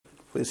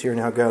Please hear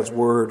now God's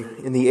word.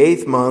 In the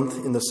 8th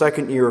month, in the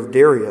 2nd year of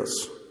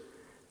Darius,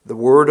 the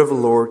word of the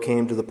Lord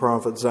came to the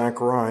prophet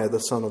Zechariah, the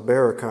son of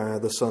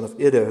Berechiah, the son of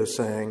Iddo,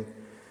 saying,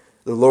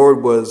 The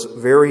Lord was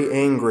very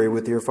angry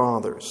with your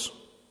fathers.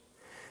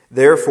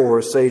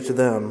 Therefore say to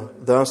them,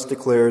 Thus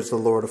declares the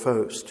Lord of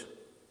hosts,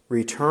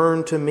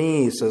 Return to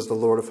me, says the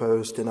Lord of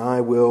hosts, and I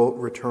will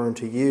return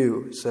to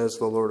you, says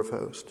the Lord of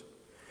hosts.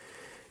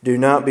 Do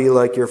not be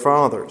like your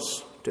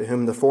fathers, to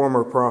whom the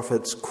former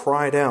prophets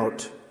cried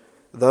out,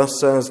 Thus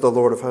says the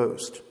Lord of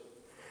hosts,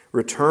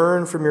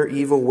 Return from your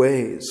evil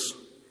ways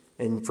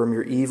and from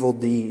your evil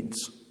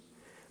deeds.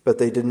 But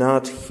they did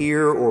not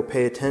hear or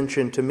pay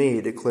attention to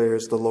me,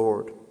 declares the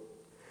Lord.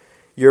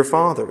 Your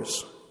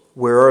fathers,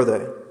 where are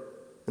they?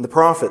 And the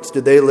prophets,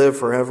 did they live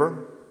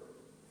forever?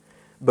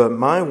 But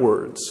my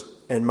words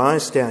and my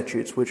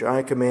statutes, which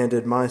I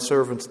commanded my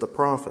servants the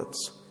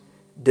prophets,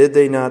 did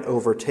they not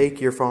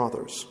overtake your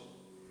fathers?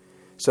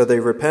 So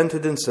they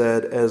repented and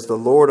said, As the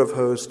Lord of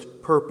hosts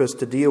purposed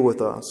to deal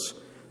with us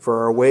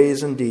for our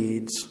ways and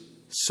deeds,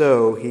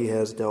 so he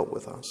has dealt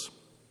with us.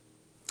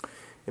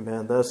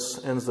 Amen.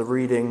 Thus ends the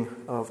reading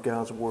of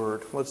God's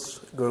word. Let's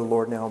go to the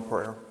Lord now in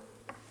prayer.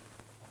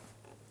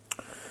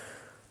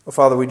 Oh,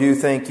 Father, we do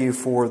thank you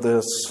for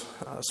this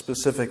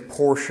specific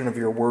portion of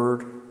your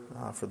word,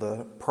 for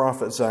the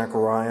prophet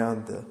Zechariah,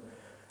 the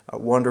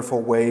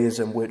wonderful ways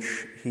in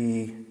which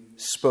he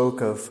spoke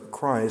of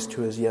Christ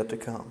who is yet to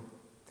come.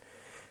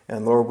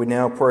 And Lord, we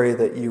now pray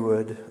that you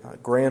would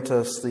grant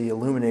us the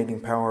illuminating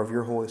power of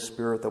your Holy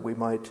Spirit, that we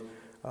might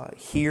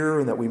hear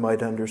and that we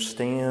might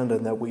understand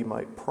and that we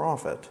might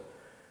profit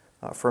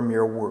from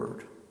your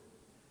word.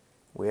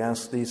 We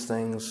ask these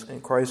things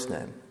in Christ's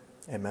name.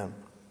 Amen.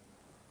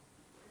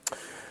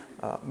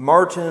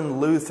 Martin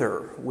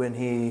Luther, when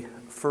he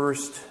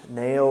first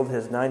nailed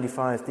his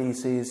 95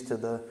 Theses to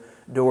the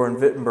door in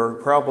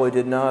Wittenberg, probably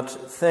did not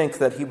think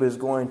that he was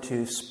going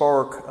to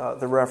spark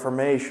the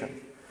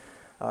Reformation.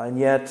 And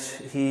yet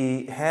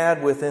he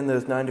had within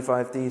those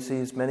 95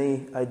 Theses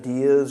many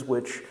ideas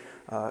which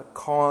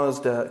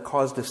caused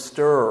a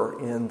stir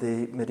in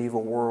the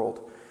medieval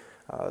world.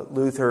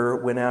 Luther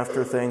went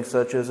after things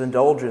such as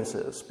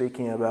indulgences,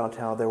 speaking about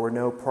how there were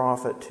no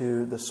profit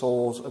to the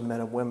souls of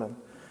men and women.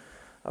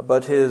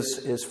 But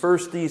his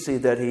first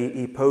thesis that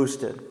he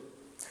posted,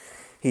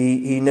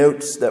 he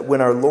notes that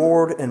when our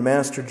Lord and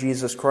Master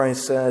Jesus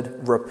Christ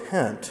said,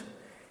 Repent,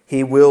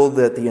 he willed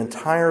that the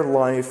entire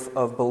life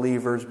of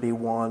believers be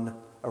one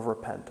of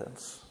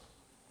repentance.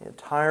 The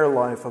entire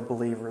life of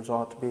believers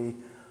ought to be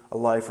a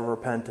life of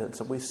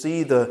repentance. And we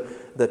see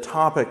the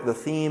topic, the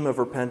theme of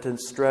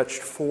repentance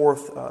stretched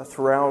forth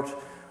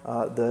throughout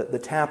the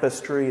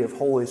tapestry of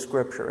Holy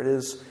Scripture.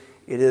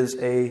 It is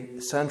a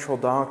central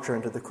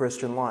doctrine to the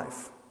Christian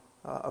life.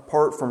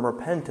 Apart from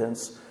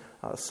repentance,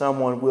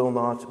 someone will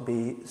not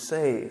be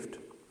saved.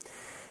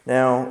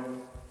 Now,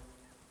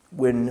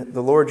 when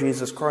the Lord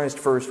Jesus Christ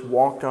first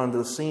walked onto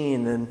the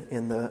scene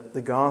in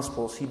the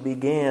Gospels, he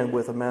began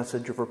with a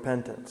message of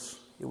repentance.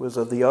 It was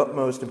of the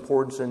utmost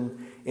importance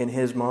in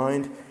his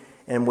mind.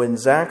 And when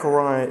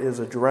Zechariah is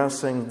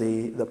addressing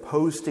the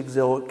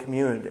post-exilic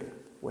community,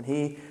 when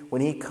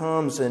he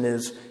comes and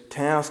is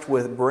tasked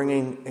with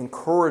bringing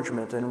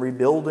encouragement and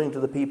rebuilding to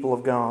the people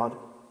of God,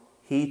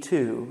 he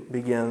too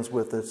begins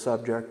with the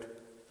subject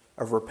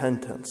of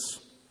repentance.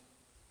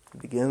 He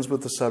begins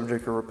with the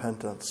subject of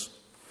repentance.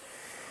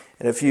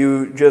 And if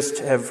you just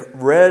have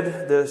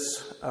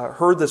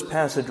heard this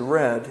passage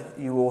read,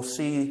 you will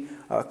see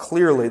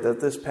clearly that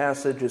this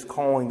passage is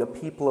calling the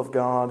people of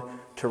God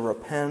to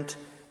repent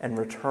and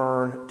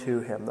return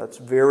to him. That's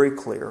very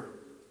clear,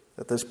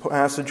 that this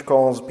passage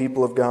calls the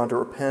people of God to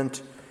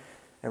repent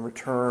and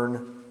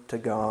return to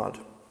God.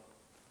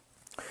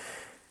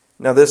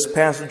 Now, this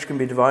passage can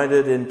be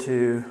divided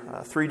into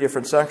three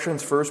different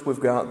sections. First, we've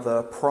got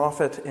the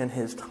prophet and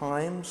his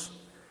times.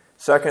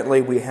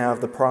 Secondly, we have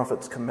the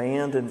prophet's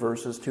command in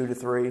verses 2 to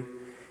 3.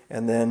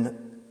 And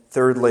then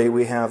thirdly,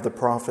 we have the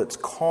prophet's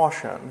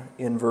caution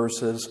in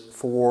verses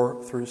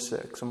 4 through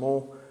 6. And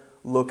we'll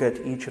look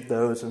at each of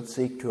those and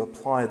seek to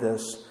apply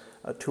this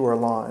to our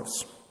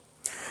lives.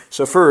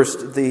 So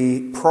first,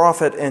 the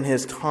prophet and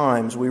his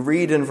times. We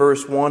read in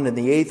verse 1, In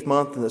the 8th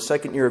month, in the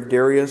 2nd year of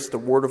Darius, the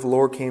word of the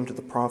Lord came to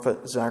the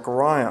prophet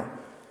Zechariah,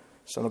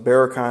 son of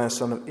Berechiah,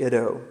 son of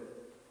Iddo.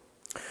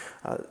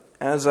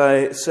 As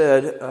I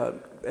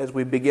said, as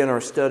we begin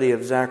our study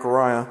of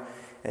Zechariah,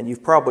 and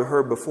you've probably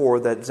heard before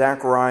that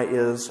Zechariah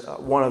is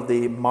one of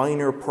the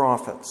minor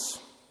prophets.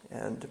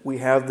 And we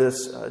have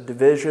this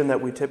division that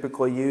we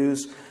typically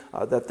use,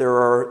 that there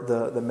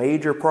are the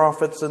major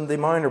prophets and the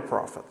minor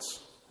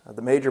prophets.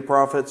 The major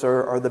prophets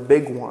are the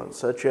big ones,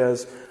 such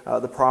as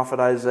the prophet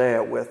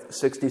Isaiah with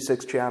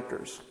 66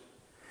 chapters.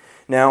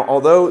 Now,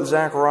 although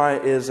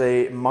Zechariah is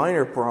a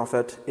minor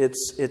prophet,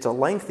 it's a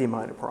lengthy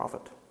minor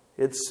prophet.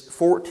 It's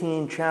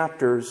 14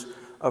 chapters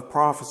of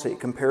prophecy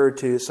compared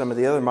to some of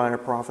the other minor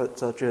prophets,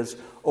 such as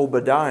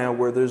Obadiah,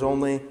 where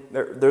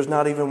there's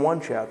not even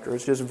one chapter,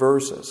 it's just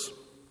verses.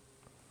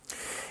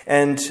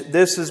 And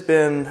this has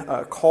been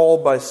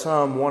called by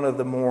some one of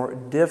the more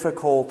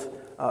difficult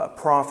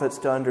prophets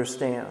to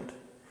understand.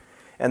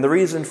 And the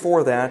reason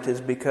for that is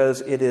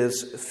because it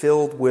is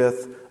filled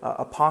with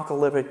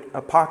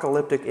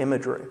apocalyptic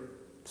imagery.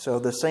 So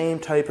the same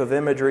type of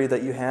imagery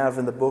that you have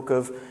in the book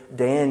of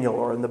Daniel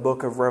or in the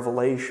book of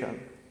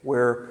Revelation,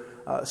 where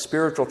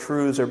spiritual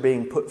truths are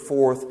being put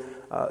forth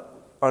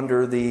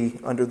under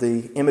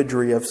the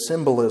imagery of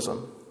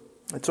symbolism.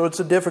 And so it's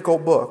a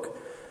difficult book,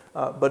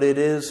 but it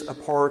is a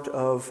part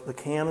of the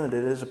canon, it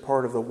is a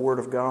part of the Word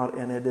of God,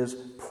 and it is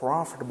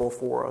profitable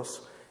for us.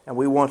 And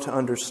we want to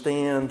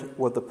understand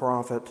what the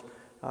prophet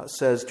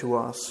says to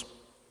us.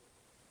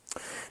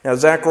 Now,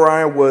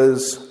 Zechariah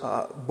was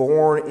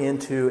born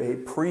into a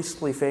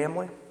priestly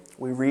family.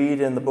 We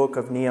read in the book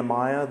of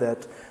Nehemiah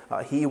that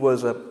he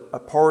was a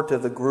part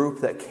of the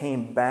group that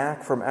came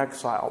back from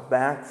exile,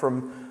 back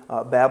from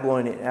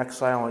Babylonian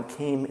exile, and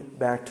came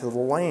back to the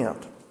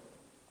land.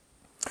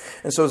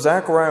 And so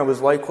Zechariah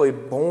was likely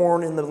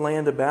born in the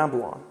land of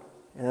Babylon.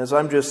 And as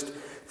I'm just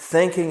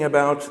thinking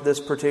about this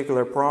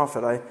particular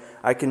prophet,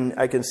 I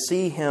can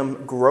see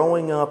him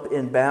growing up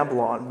in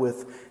Babylon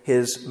with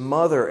his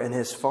mother and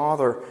his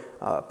father,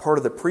 part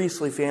of the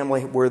priestly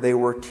family, where they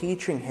were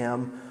teaching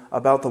him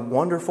about the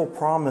wonderful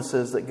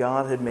promises that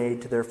God had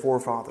made to their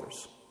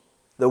forefathers.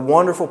 The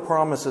wonderful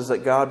promises that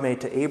God made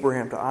to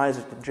Abraham, to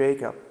Isaac, to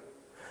Jacob.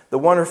 The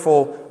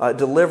wonderful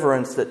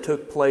deliverance that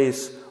took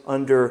place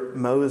under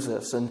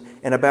Moses, and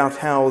about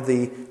how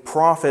the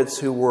prophets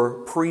who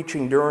were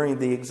preaching during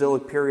the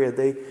exilic period,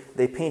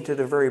 they painted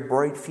a very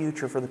bright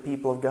future for the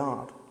people of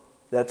God.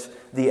 That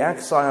the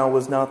exile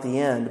was not the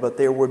end, but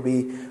there would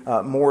be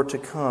more to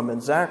come.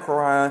 And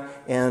Zechariah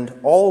and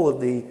all of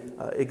the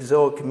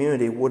exilic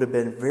community would have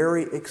been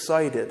very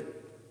excited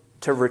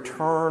to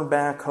return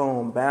back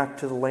home, back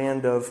to the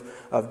land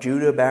of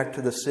Judah, back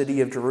to the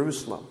city of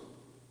Jerusalem.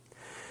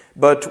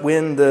 But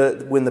when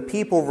the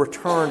people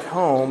returned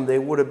home, they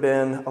would have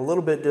been a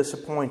little bit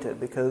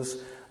disappointed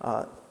because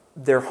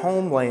their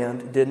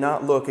homeland did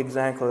not look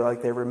exactly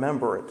like they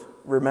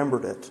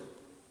remembered it.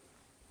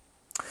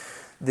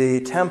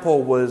 The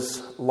temple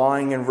was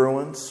lying in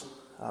ruins.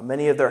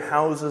 Many of their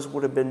houses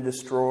would have been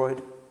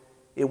destroyed.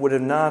 It would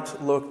have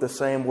not looked the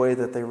same way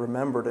that they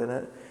remembered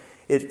it.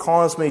 It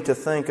caused me to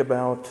think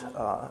about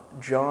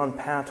John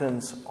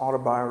Patton's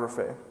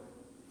autobiography.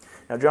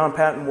 Now, John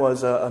Patton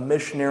was a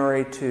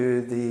missionary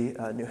to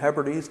the New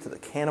Hebrides, to the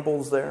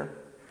cannibals there.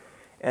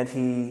 And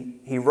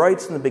he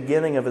writes in the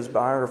beginning of his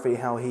biography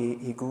how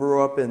he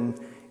grew up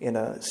in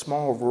a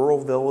small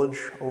rural village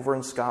over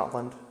in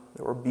Scotland.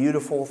 There were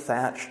beautiful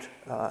thatched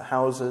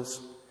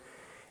houses.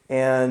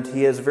 And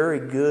he has very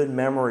good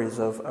memories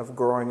of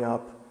growing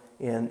up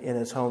in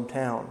his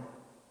hometown.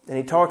 And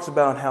he talks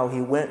about how he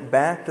went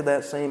back to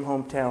that same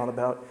hometown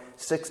about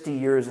 60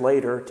 years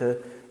later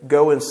to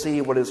go and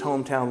see what his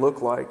hometown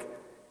looked like.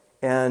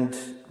 And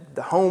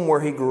the home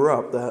where he grew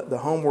up, the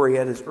home where he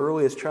had his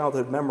earliest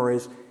childhood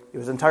memories, it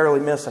was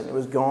entirely missing. It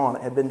was gone.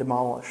 It had been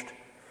demolished.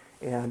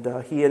 And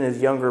he and his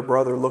younger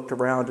brother looked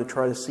around to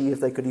try to see if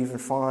they could even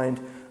find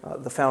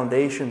the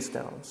foundation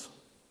stones.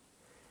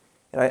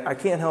 And I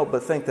can't help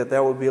but think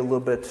that would be a little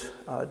bit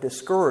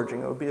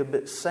discouraging. It would be a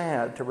bit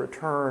sad to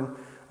return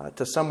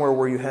to somewhere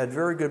where you had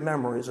very good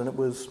memories and it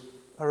was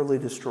utterly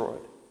destroyed.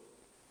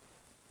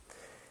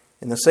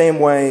 In the same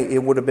way,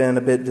 it would have been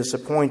a bit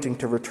disappointing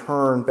to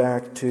return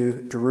back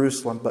to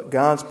Jerusalem. But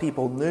God's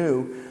people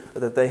knew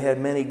that they had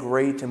many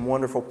great and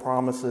wonderful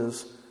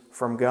promises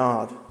from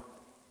God.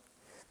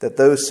 That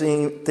those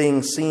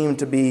things seemed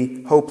to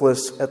be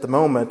hopeless at the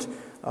moment,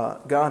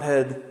 God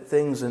had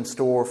things in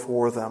store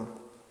for them.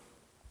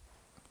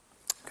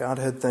 God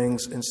had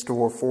things in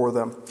store for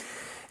them.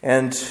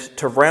 And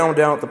to round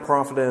out the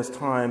prophetess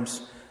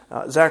times,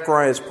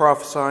 Zechariah is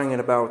prophesying in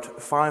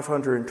about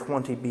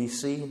 520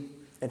 BC.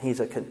 And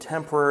he's a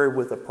contemporary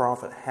with the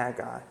prophet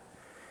Haggai.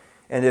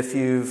 And if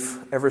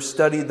you've ever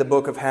studied the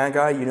book of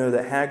Haggai, you know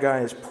that Haggai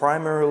is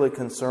primarily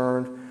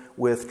concerned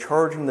with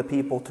charging the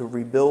people to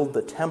rebuild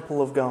the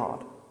temple of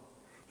God.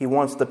 He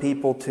wants the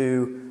people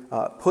to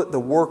put the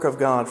work of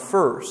God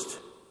first.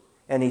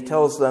 And he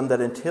tells them that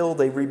until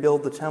they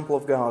rebuild the temple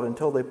of God,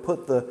 until they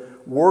put the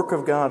work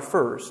of God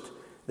first,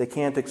 they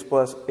can't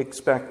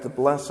expect the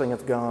blessing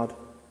of God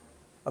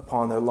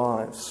upon their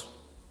lives.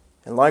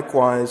 And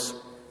likewise,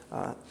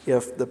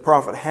 if the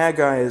prophet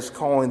Haggai is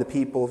calling the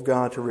people of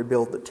God to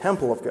rebuild the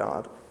temple of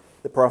God,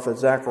 the prophet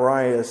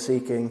Zechariah is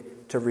seeking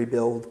to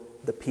rebuild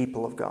the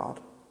people of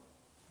God.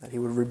 That he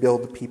would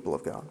rebuild the people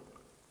of God.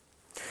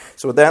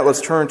 So with that,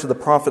 let's turn to the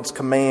prophet's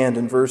command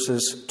in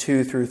verses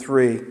 2 through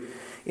 3.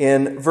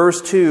 In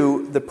verse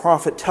 2, the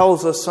prophet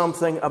tells us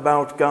something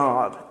about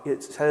God.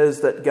 It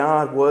says that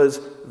God was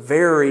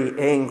very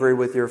angry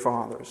with your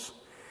fathers.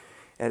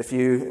 And if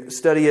you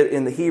study it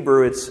in the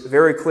Hebrew, it's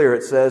very clear.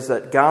 It says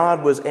that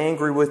God was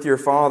angry with your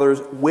fathers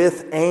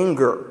with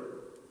anger.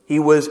 He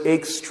was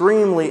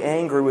extremely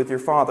angry with your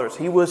fathers.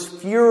 He was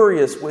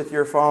furious with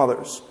your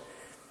fathers.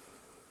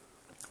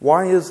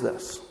 Why is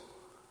this?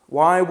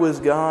 Why was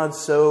God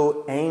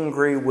so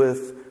angry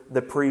with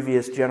the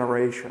previous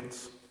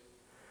generations.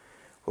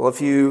 Well,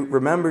 if you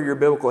remember your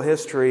biblical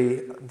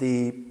history,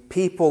 the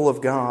people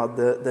of God,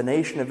 the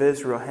nation of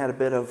Israel, had a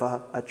bit of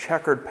a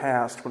checkered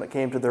past when it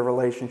came to their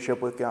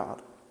relationship with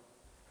God.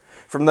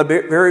 From the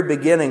very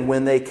beginning,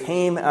 when they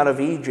came out of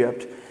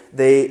Egypt and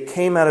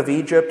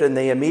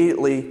they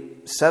immediately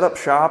set up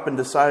shop and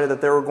decided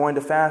that they were going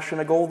to fashion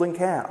a golden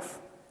calf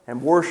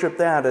and worship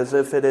that as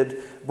if it had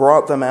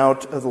brought them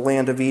out of the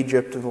land of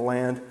Egypt to the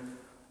land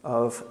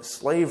of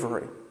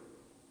slavery.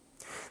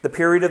 The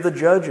period of the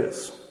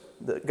Judges,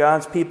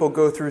 God's people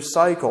go through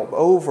cycle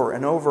over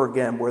and over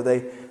again where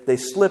they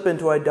slip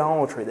into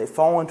idolatry, they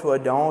fall into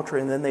idolatry,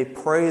 and then they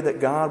pray that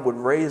God would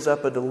raise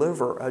up a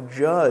deliverer, a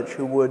judge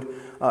who would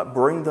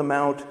bring them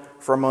out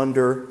from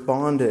under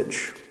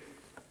bondage.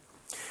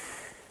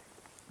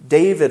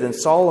 David and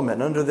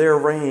Solomon, under their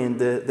reign,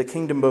 the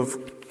kingdom of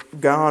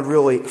God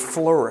really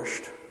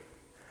flourished,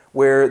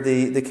 where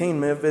the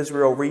kingdom of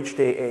Israel reached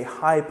a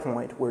high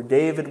point, where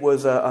David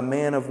was a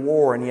man of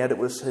war, and yet it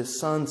was his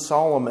son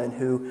Solomon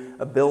who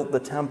built the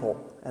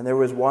temple, and there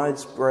was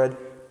widespread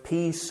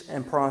peace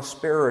and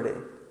prosperity.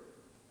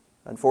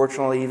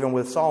 Unfortunately, even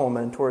with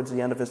Solomon, towards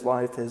the end of his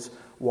life, his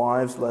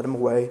wives led him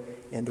away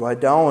into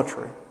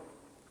idolatry.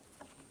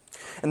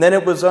 And then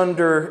it was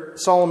under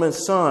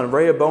Solomon's son,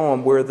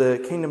 Rehoboam, where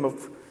the kingdom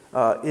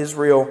of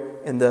Israel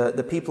and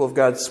the people of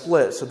God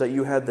split, so that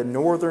you had the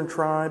northern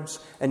tribes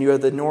and you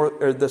had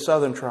the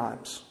southern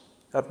tribes.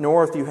 Up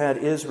north you had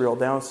Israel,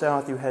 down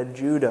south you had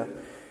Judah.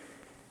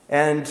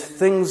 And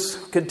things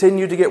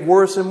continued to get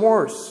worse and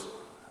worse.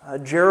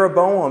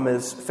 Jeroboam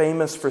is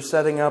famous for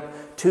setting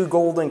up 2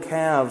 golden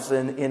calves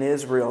in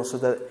Israel so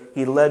that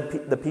he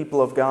led the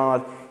people of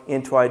God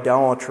into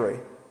idolatry.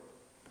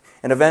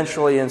 And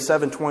eventually in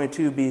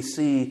 722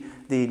 BC,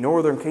 the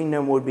northern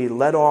kingdom would be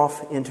led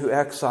off into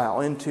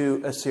exile,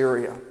 into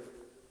Assyria.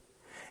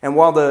 And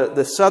while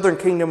the southern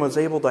kingdom was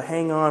able to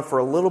hang on for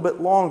a little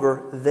bit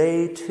longer,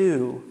 they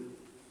too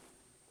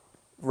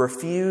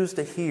refused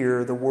to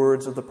hear the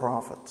words of the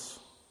prophets.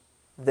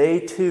 They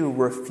too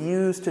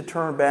refused to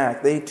turn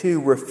back. They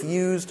too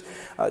refused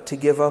to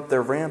give up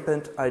their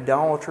rampant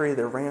idolatry,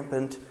 their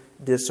rampant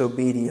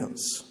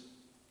disobedience.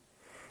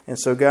 And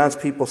so God's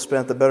people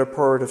spent the better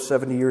part of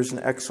 70 years in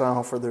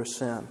exile for their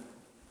sin.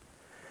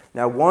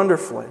 Now,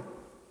 wonderfully,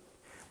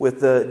 with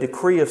the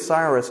decree of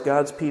Cyrus,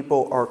 God's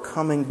people are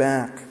coming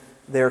back.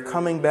 They are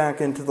coming back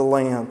into the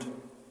land.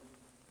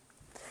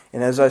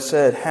 And as I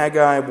said,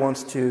 Haggai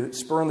wants to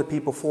spur the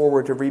people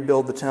forward to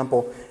rebuild the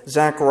temple.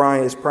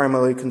 Zechariah is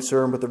primarily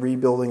concerned with the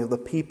rebuilding of the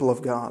people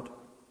of God.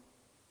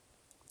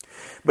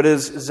 But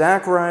as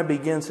Zechariah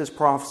begins his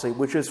prophecy,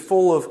 which is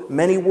full of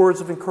many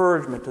words of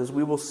encouragement, as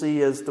we will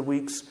see as the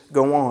weeks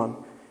go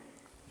on,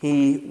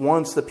 he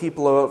wants the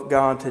people of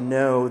God to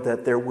know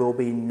that there will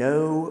be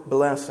no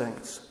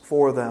blessings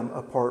for them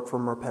apart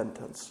from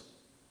repentance.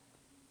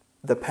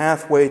 The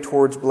pathway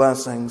towards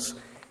blessings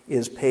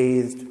is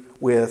paved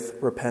with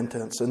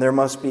repentance, and there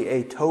must be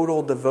a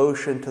total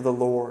devotion to the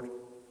Lord.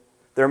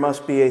 There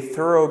must be a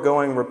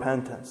thoroughgoing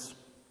repentance.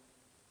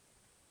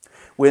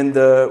 When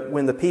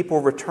the people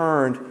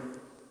returned,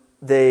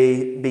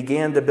 they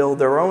began to build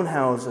their own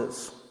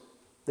houses.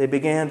 They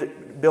began to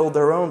build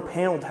their own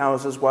paneled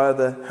houses while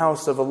the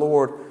house of the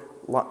Lord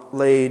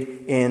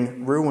laid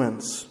in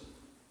ruins.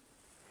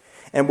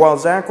 And while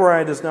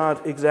Zechariah does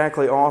not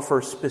exactly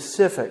offer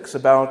specifics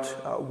about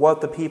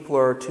what the people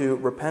are to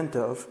repent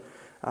of,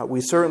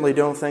 we certainly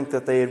don't think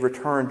that they had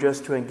returned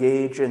just to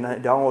engage in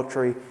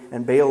idolatry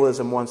and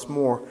Baalism once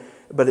more.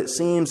 But it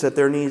seems that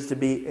there needs to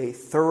be a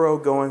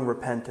thoroughgoing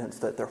repentance,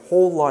 that their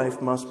whole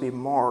life must be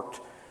marked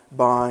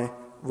by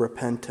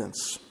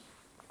repentance.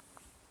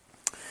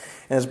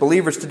 And as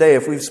believers today,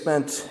 if we've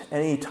spent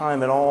any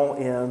time at all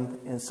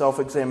in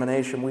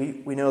self-examination,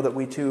 we know that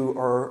we too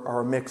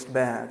are a mixed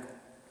bag.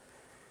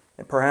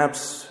 And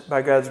perhaps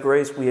by God's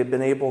grace we have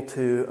been able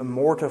to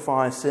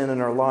mortify sin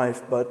in our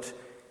life, but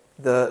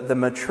the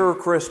mature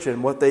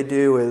Christian, what they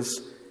do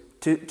is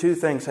two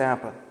things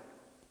happen.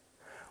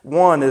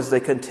 One is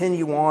they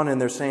continue on in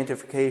their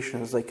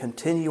sanctification, as they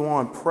continue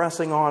on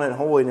pressing on in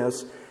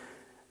holiness.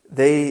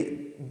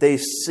 They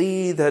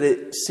see that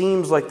it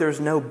seems like there's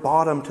no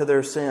bottom to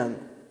their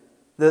sin.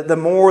 The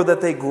more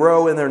that they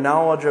grow in their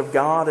knowledge of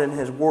God and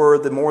His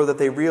Word, the more that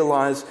they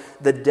realize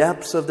the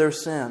depths of their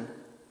sin.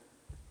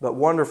 But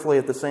wonderfully,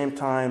 at the same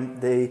time,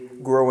 they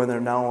grow in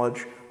their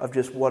knowledge of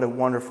just what a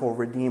wonderful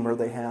Redeemer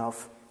they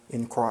have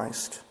in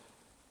Christ.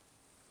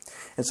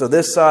 And so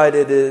this side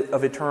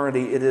of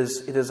eternity, it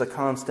is a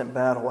constant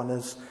battle. And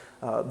as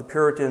the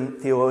Puritan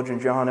theologian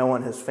John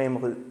Owen has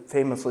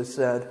famously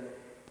said,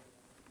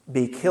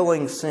 be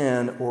killing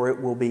sin or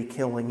it will be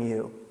killing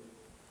you.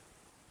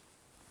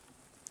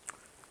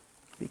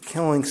 Be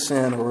killing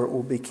sin or it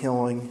will be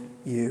killing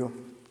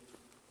you.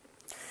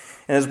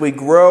 And as we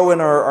grow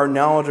in our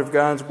knowledge of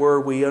God's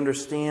Word, we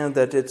understand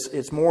that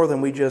it's more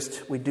than we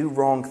do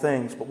wrong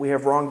things, but we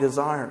have wrong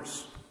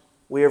desires.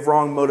 We have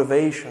wrong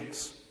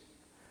motivations.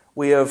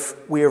 We have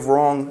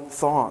wrong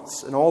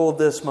thoughts. And all of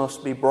this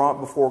must be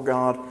brought before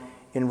God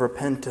in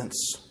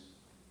repentance.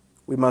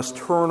 We must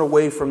turn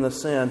away from the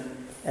sin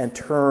and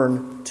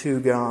turn to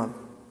God.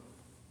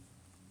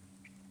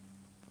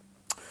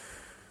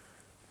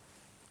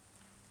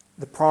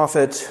 The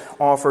prophet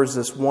offers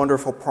this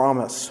wonderful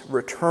promise: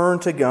 return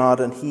to God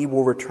and He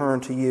will return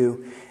to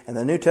you. In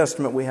the New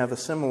Testament, we have a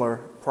similar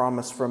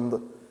promise from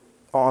the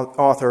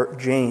author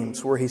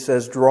James, where he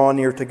says, draw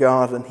near to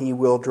God and He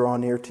will draw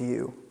near to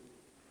you.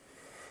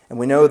 And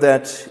we know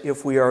that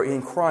if we are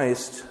in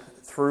Christ,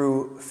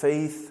 through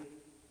faith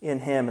in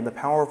Him and the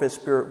power of His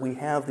Spirit, we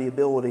have the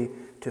ability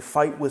to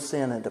fight with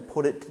sin and to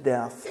put it to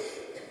death.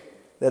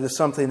 That is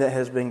something that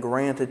has been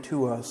granted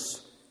to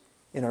us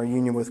in our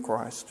union with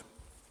Christ.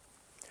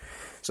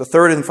 So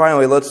third and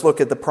finally, let's look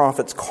at the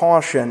prophet's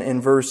caution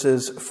in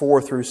verses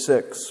 4 through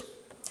 6.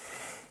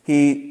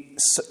 He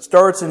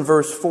starts in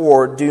verse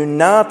 4, do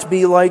not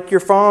be like your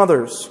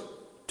fathers,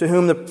 to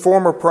whom the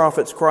former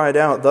prophets cried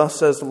out, thus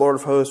says the Lord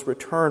of hosts,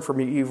 return from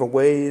your evil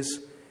ways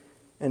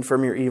and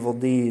from your evil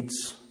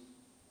deeds.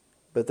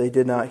 But they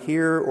did not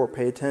hear or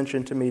pay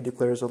attention to me,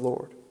 declares the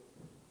Lord.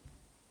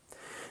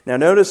 Now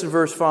notice in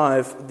verse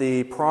 5,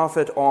 the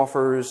prophet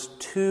offers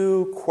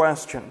two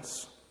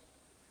rhetorical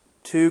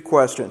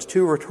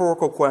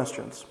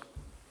questions.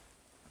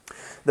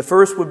 The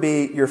first would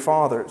be, your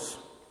fathers,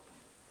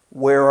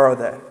 where are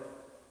they?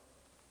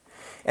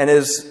 And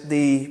as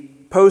the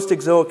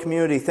post-exilic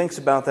community thinks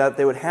about that,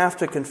 they would have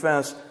to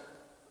confess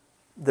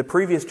the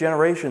previous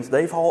generations,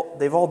 they've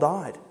all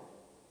died.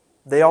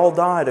 They all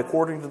died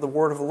according to the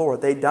word of the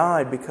Lord. They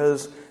died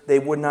because they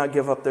would not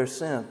give up their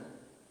sin.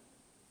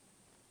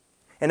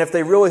 And if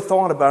they really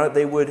thought about it,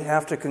 they would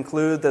have to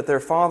conclude that their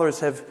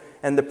fathers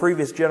and the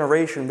previous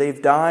generation,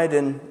 they've died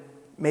in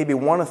maybe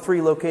one of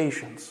three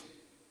locations.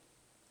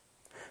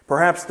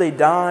 Perhaps they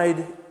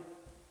died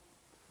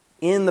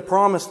in the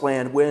Promised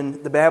Land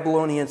when the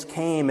Babylonians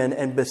came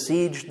and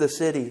besieged the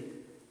city.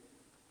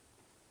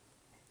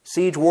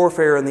 Siege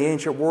warfare in the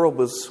ancient world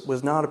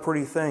was not a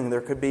pretty thing.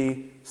 There could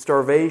be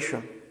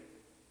starvation.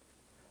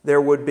 There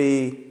would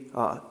be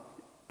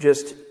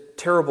just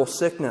terrible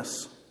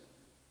sickness,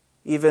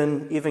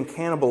 even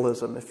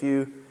cannibalism. If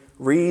you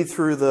read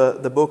through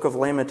the book of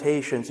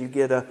Lamentations, you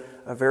get a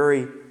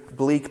very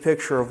bleak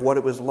picture of what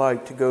it was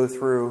like to go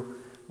through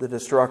the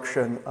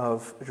destruction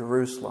of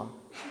Jerusalem.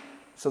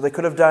 So they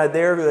could have died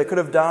there. They could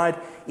have died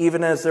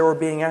even as they were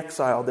being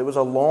exiled. It was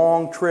a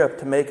long trip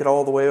to make it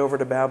all the way over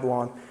to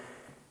Babylon.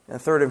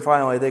 And third and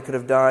finally, they could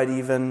have died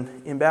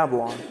even in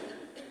Babylon,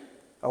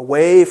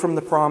 away from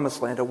the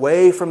Promised Land,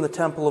 away from the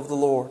temple of the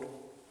Lord,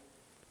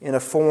 in a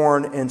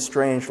foreign and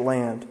strange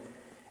land.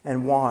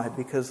 And why?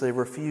 Because they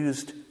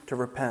refused to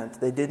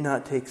repent. They did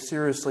not take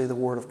seriously the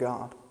Word of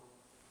God.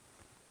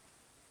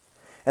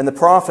 And the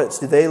prophets,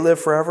 do they live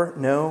forever?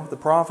 No, the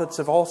prophets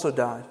have also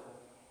died.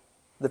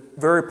 The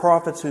very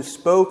prophets who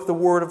spoke the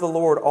word of the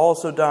Lord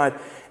also died.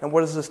 And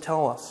what does this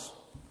tell us?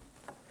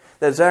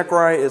 That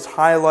Zechariah is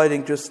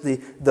highlighting just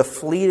the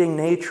fleeting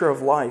nature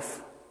of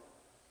life.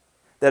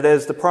 That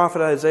as the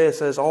prophet Isaiah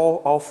says,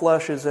 all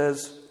flesh is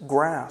as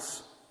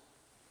grass.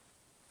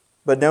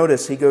 But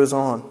notice, he goes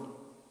on.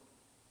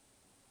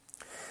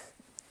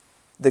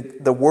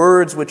 The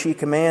words which he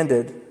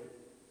commanded,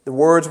 the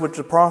words which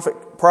the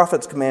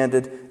prophets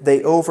commanded,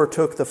 they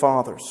overtook the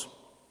fathers.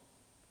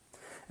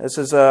 This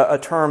is a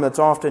term that's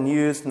often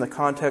used in the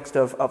context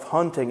of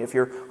hunting. If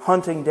you're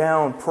hunting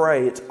down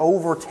prey, it's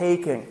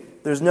overtaking.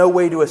 There's no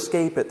way to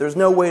escape it. There's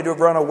no way to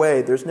run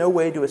away. There's no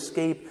way to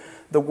escape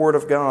the Word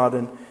of God.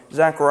 And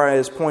Zechariah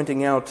is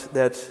pointing out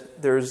that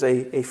there's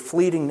a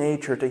fleeting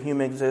nature to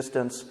human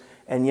existence,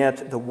 and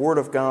yet the Word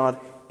of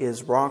God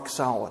is rock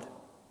solid.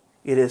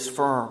 It is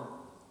firm,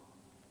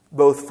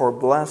 both for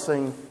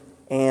blessing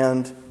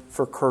and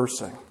for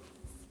cursing.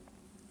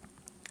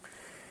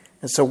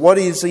 And so what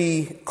is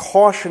he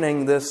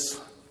cautioning this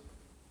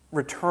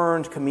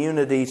returned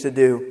community to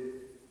do?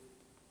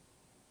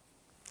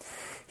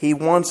 He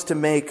wants to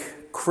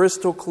make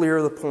crystal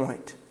clear the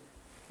point.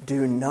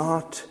 Do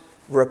not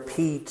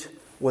repeat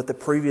what the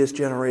previous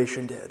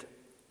generation did.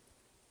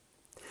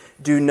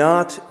 Do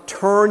not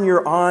turn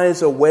your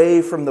eyes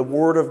away from the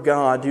Word of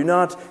God. Do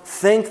not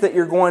think that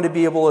you're going to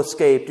be able to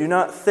escape. Do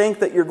not think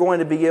that you're going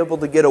to be able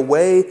to get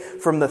away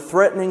from the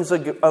threatenings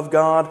of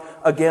God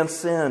against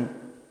sin.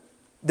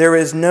 There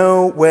is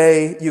no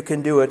way you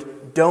can do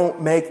it.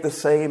 Don't make the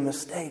same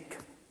mistake.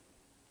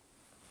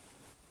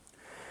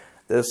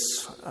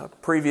 This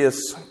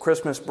previous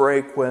Christmas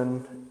break,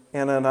 when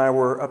Anna and I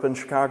were up in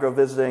Chicago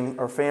visiting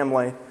our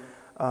family,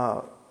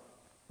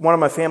 one of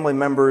my family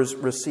members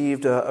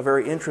received a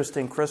very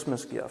interesting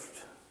Christmas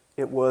gift.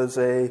 It was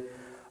a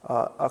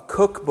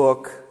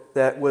cookbook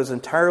that was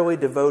entirely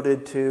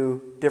devoted to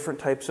different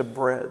types of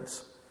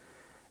breads.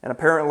 And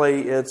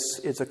apparently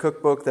it's a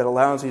cookbook that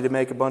allows you to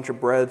make a bunch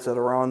of breads that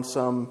are on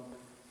some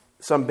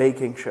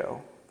baking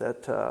show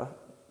that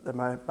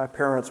my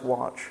parents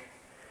watch.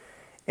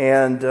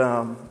 And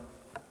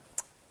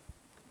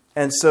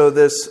so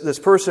this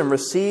person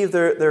received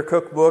their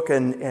cookbook,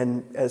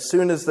 and as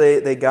soon as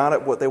they got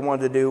it, what they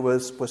wanted to do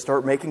was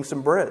start making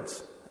some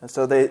breads. And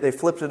so they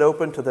flipped it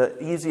open to the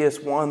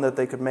easiest one that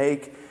they could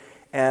make,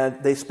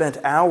 and they spent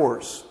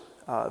hours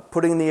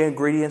putting the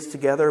ingredients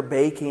together,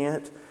 baking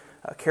it,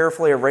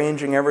 carefully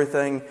arranging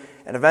everything,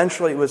 and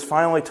eventually it was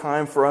finally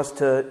time for us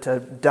to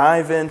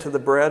dive into the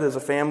bread as a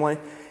family.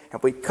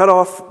 And we cut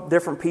off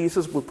different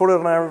pieces, we put it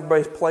on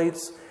everybody's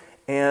plates,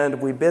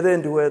 and we bit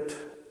into it,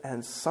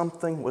 and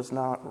something was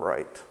not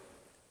right.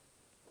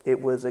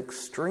 It was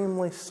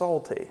extremely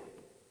salty.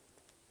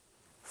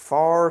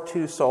 Far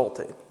too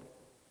salty.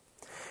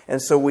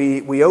 And so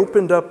we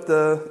opened up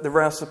the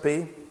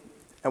recipe,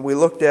 and we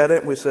looked at it,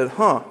 and we said,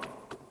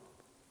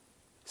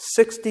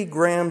 60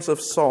 grams of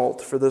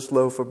salt for this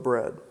loaf of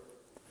bread.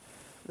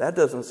 That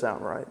doesn't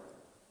sound right.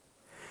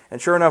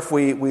 And sure enough,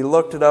 we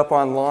looked it up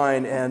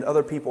online, and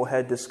other people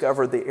had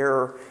discovered the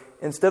error.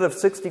 Instead of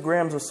 60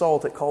 grams of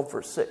salt, it called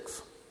for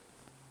 6.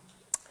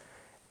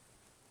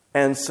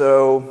 And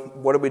so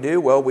what did we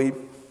do? Well, we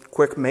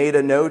quick made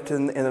a note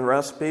in the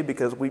recipe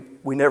because we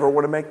never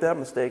want to make that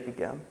mistake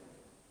again.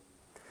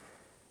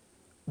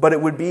 But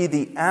it would be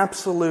the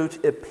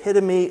absolute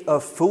epitome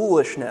of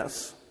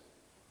foolishness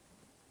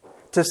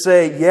to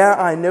say, yeah,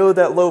 I know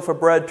that loaf of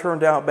bread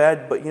turned out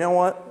bad, but you know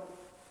what?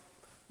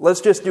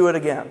 Let's just do it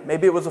again.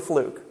 Maybe it was a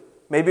fluke.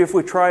 Maybe if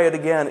we try it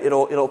again,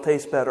 it'll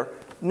taste better.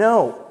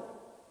 No,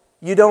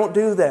 you don't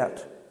do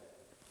that.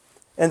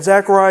 And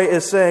Zechariah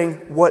is saying,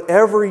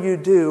 whatever you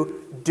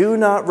do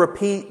not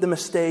repeat the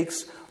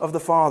mistakes of the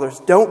fathers.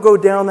 Don't go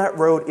down that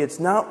road. It's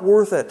not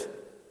worth it.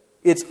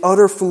 It's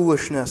utter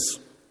foolishness.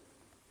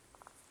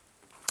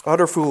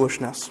 Utter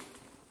foolishness.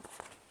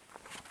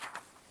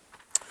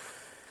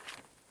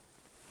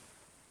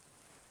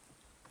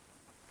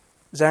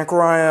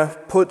 Zechariah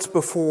puts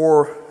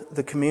before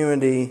the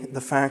community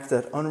the fact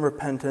that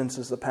unrepentance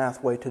is the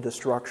pathway to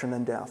destruction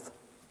and death.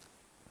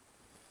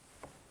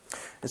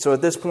 And so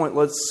at this point,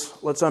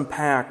 let's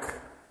unpack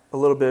a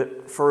little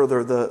bit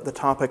further the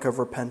topic of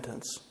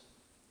repentance.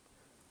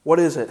 What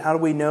is it? How do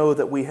we know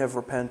that we have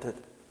repented?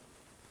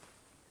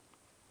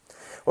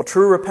 Well,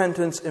 true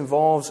repentance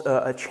involves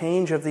a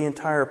change of the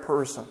entire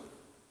person.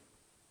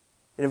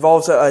 It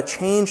involves a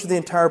change of the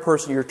entire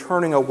person. You're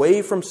turning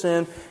away from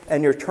sin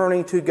and you're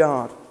turning to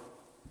God.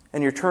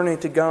 And you're turning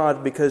to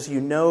God because you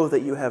know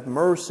that you have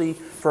mercy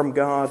from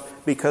God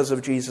because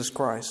of Jesus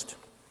Christ.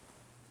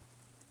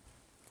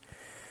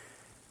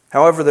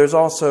 However, there's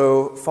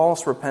also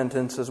false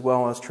repentance as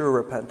well as true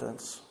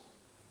repentance.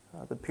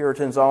 The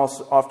Puritans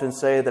also often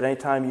say that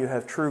anytime you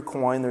have true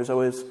coin, there's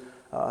always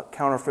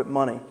counterfeit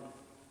money.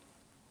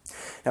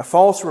 Now,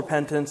 false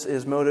repentance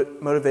is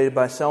motivated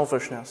by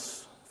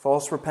selfishness.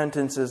 False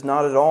repentance is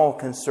not at all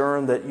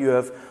concerned that you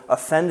have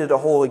offended a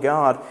holy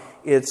God.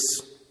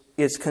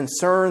 It's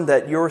concerned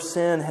that your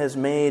sin has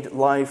made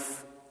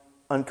life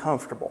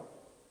uncomfortable.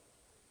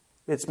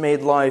 It's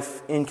made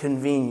life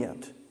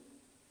inconvenient.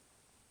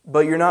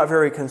 But you're not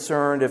very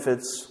concerned if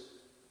it's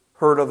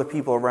hurt other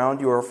people around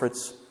you or if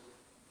it's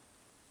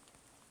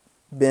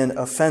been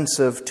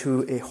offensive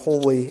to a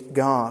holy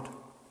God.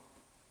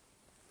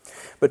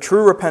 But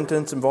true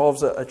repentance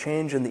involves a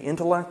change in the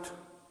intellect,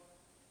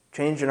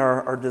 change in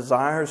our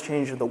desires,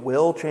 change in the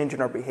will, change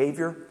in our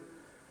behavior,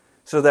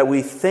 so that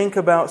we think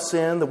about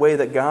sin the way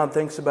that God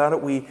thinks about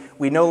it.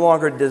 We no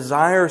longer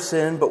desire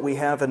sin, but we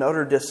have an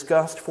utter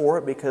disgust for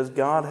it because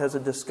God has a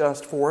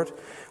disgust for it.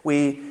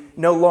 We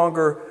no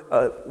longer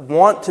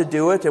want to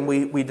do it, and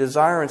we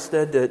desire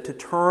instead to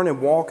turn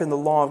and walk in the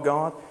law of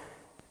God.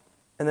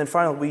 And then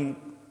finally,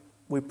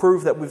 we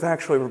prove that we've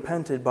actually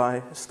repented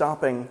by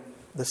stopping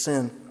the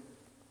sin.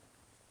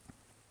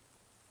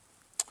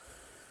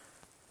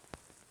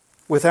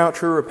 Without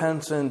true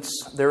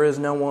repentance, there is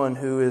no one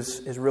who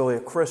is really a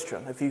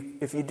Christian.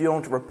 If you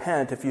don't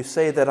repent, if you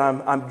say that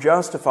I'm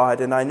justified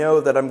and I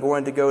know that I'm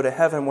going to go to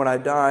heaven when I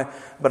die,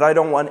 but I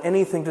don't want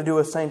anything to do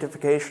with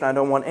sanctification, I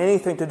don't want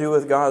anything to do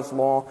with God's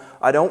law,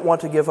 I don't want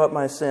to give up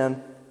my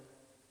sin,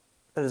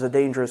 that is a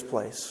dangerous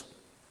place.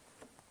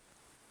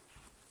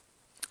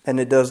 And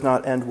it does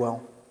not end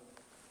well.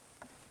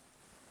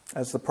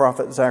 As the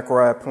prophet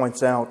Zechariah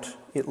points out,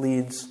 it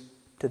leads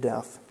to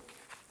death.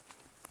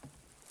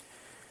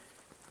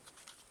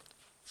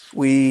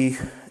 We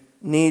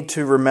need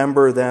to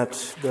remember that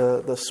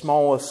the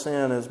smallest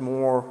sin is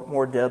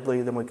more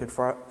deadly than we could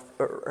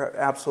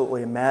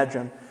absolutely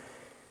imagine.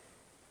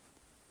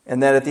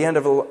 And that at the end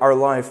of our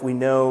life, we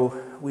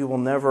know we will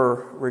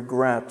never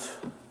regret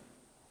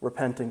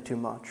repenting too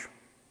much.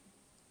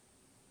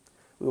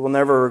 We will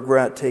never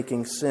regret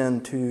taking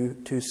sin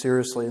too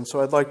seriously. And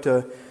so I'd like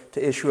to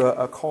issue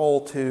a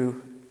call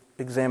to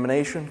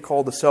examination,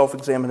 call to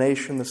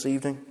self-examination this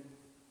evening.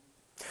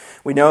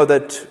 We know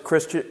that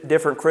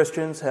different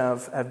Christians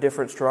have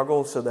different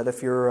struggles, so that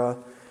if you're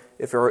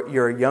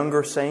a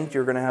younger saint,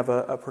 you're going to have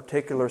a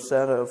particular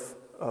set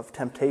of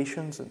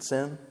temptations and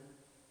sin.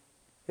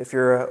 If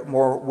you're a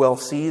more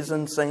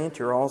well-seasoned saint,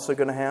 you're also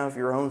going to have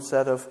your own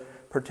set of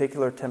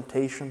particular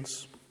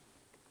temptations.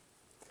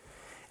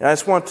 And I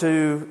just want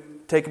to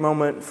take a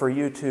moment for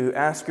you to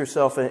ask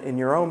yourself in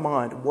your own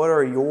mind, what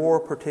are your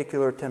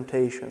particular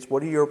temptations?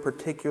 What are your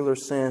particular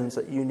sins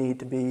that you need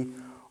to be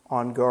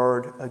on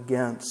guard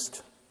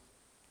against?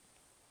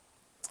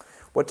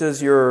 What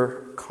does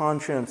your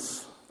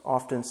conscience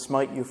often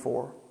smite you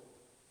for?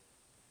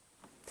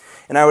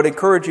 And I would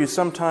encourage you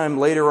sometime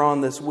later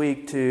on this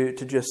week to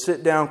just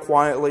sit down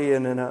quietly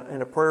and in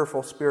a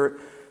prayerful spirit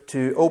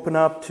to open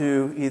up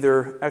to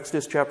either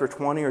Exodus chapter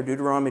 20 or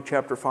Deuteronomy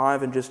chapter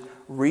 5 and just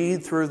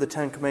read through the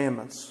Ten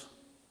Commandments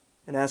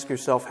and ask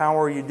yourself, how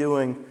are you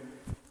doing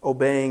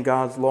obeying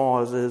God's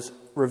laws as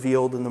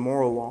revealed in the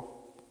moral law?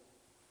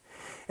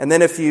 And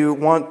then if you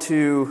want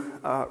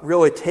to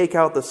really take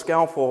out the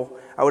scalpel,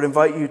 I would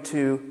invite you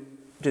to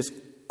just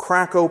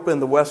crack open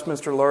the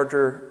Westminster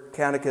Larger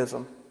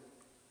Catechism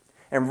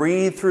and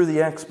read through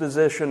the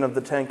exposition of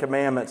the Ten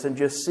Commandments and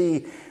just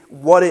see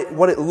what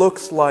it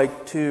looks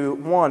like to,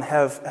 one,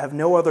 have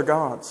no other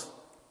gods.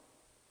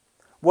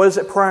 What does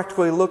it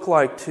practically look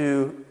like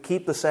to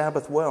keep the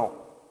Sabbath well?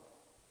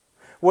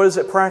 What does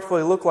it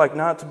practically look like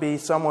not to be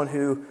someone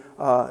who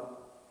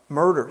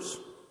murders?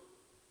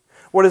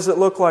 What does it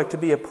look like to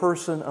be a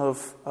person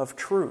of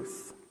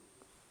truth?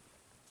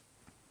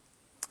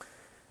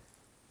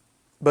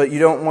 But you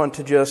don't want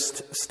to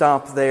just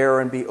stop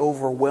there and be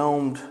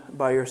overwhelmed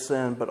by your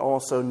sin, but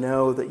also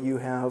know that you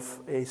have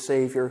a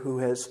Savior who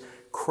has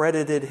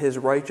credited His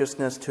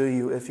righteousness to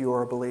you if you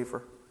are a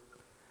believer.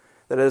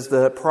 That as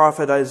the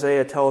prophet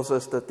Isaiah tells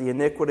us, that the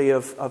iniquity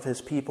of His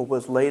people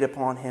was laid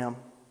upon Him.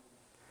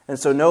 And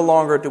so no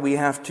longer do we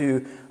have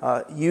to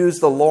use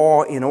the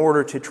law in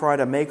order to try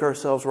to make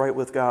ourselves right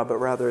with God, but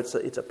rather it's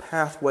a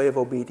pathway of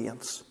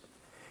obedience.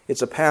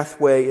 It's a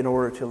pathway in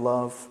order to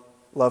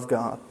love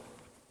God.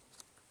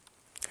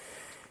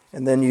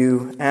 And then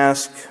you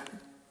ask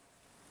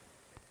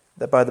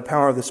that by the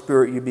power of the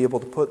Spirit you be able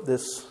to put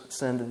this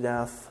sin to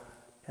death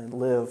and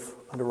live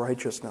unto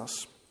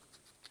righteousness.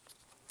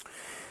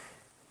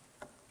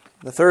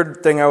 The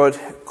third thing I would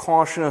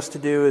caution us to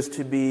do is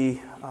to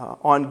be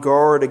on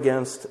guard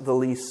against the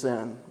least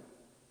sin.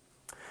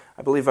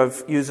 I believe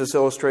I've used this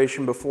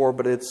illustration before,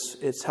 but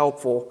it's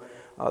helpful.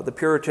 The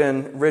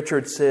Puritan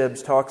Richard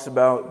Sibbes talks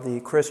about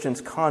the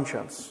Christian's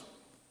conscience.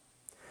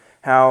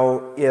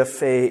 How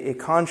if a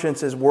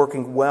conscience is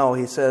working well,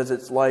 he says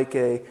it's like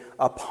a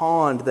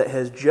pond that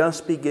has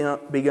just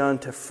begun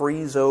to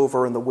freeze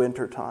over in the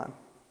wintertime.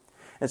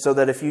 And so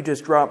that if you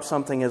just drop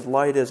something as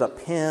light as a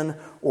pin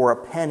or a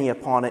penny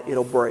upon it,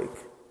 it'll break.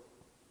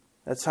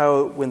 That's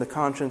how, when the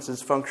conscience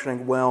is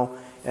functioning well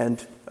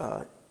and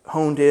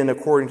honed in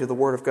according to the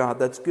Word of God,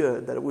 that's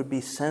good, that it would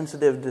be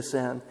sensitive to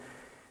sin.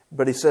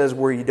 But he says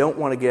where you don't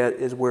want to get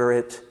is where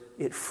it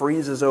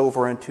freezes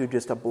over into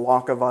just a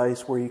block of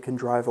ice where you can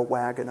drive a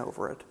wagon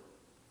over it,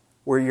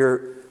 where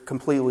you're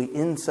completely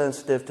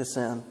insensitive to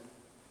sin.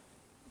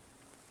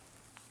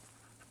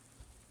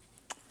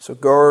 So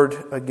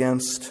guard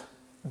against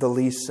the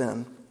least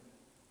sin.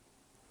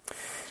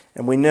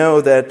 And we know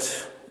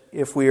that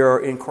if we are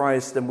in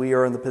Christ, then we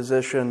are in the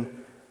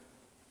position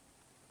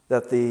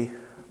that the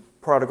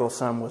prodigal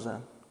son was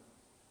in.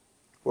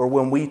 Or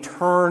when we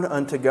turn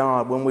unto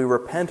God, when we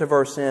repent of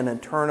our sin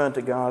and turn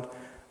unto God,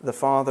 the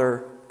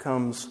Father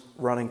comes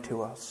running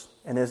to us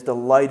and is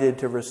delighted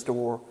to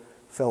restore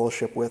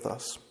fellowship with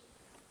us.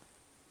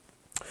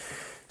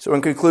 So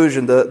in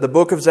conclusion, the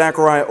book of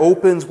Zechariah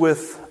opens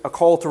with a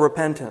call to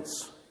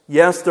repentance.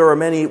 Yes, there are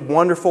many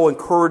wonderful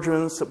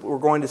encouragements that we're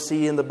going to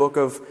see in the book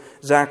of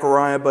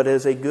Zechariah, but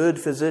as a good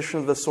physician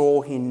of the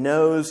soul, he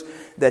knows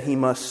that he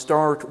must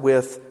start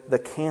with the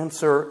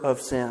cancer of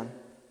sin.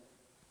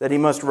 That he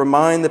must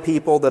remind the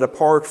people that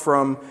apart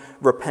from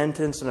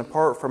repentance and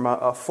apart from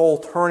a full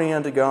turning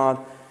unto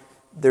God,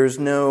 there's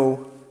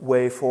no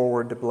way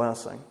forward to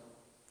blessing.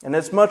 And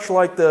it's much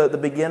like the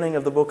beginning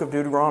of the book of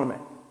Deuteronomy.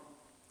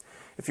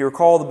 If you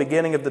recall the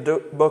beginning of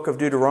the book of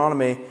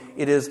Deuteronomy,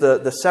 it is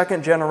the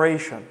second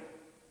generation.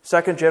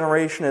 Second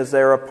generation is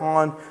they're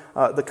upon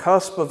the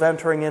cusp of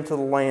entering into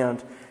the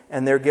land,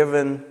 and they're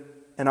given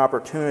an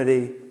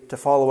opportunity to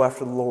follow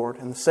after the Lord.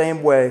 In the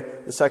same way,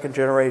 the second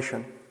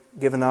generation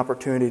given an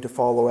opportunity to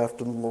follow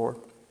after the Lord.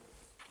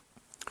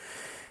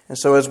 And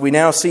so as we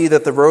now see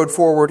that the road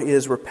forward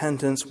is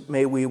repentance,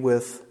 may we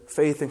with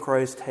faith in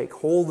Christ take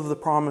hold of the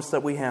promise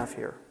that we have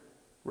here.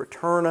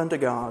 Return unto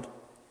God,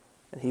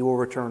 and He will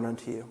return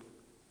unto you.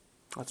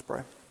 Let's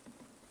pray.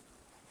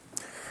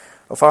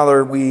 Oh,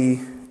 Father, we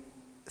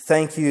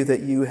thank You that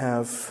You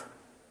have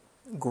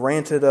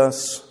granted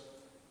us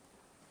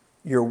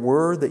Your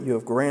word, that You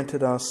have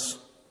granted us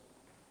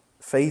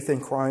faith in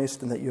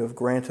Christ, and that You have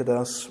granted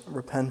us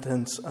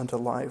repentance unto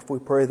life. We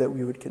pray that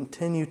we would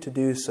continue to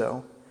do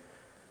so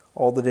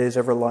all the days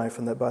of our life,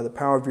 and that by the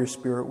power of Your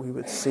Spirit we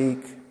would seek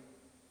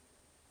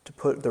to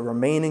put the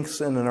remaining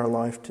sin in our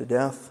life to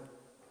death,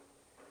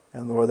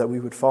 and Lord, that we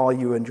would follow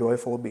You in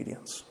joyful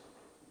obedience.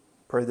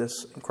 Pray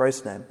this in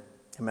Christ's name.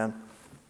 Amen.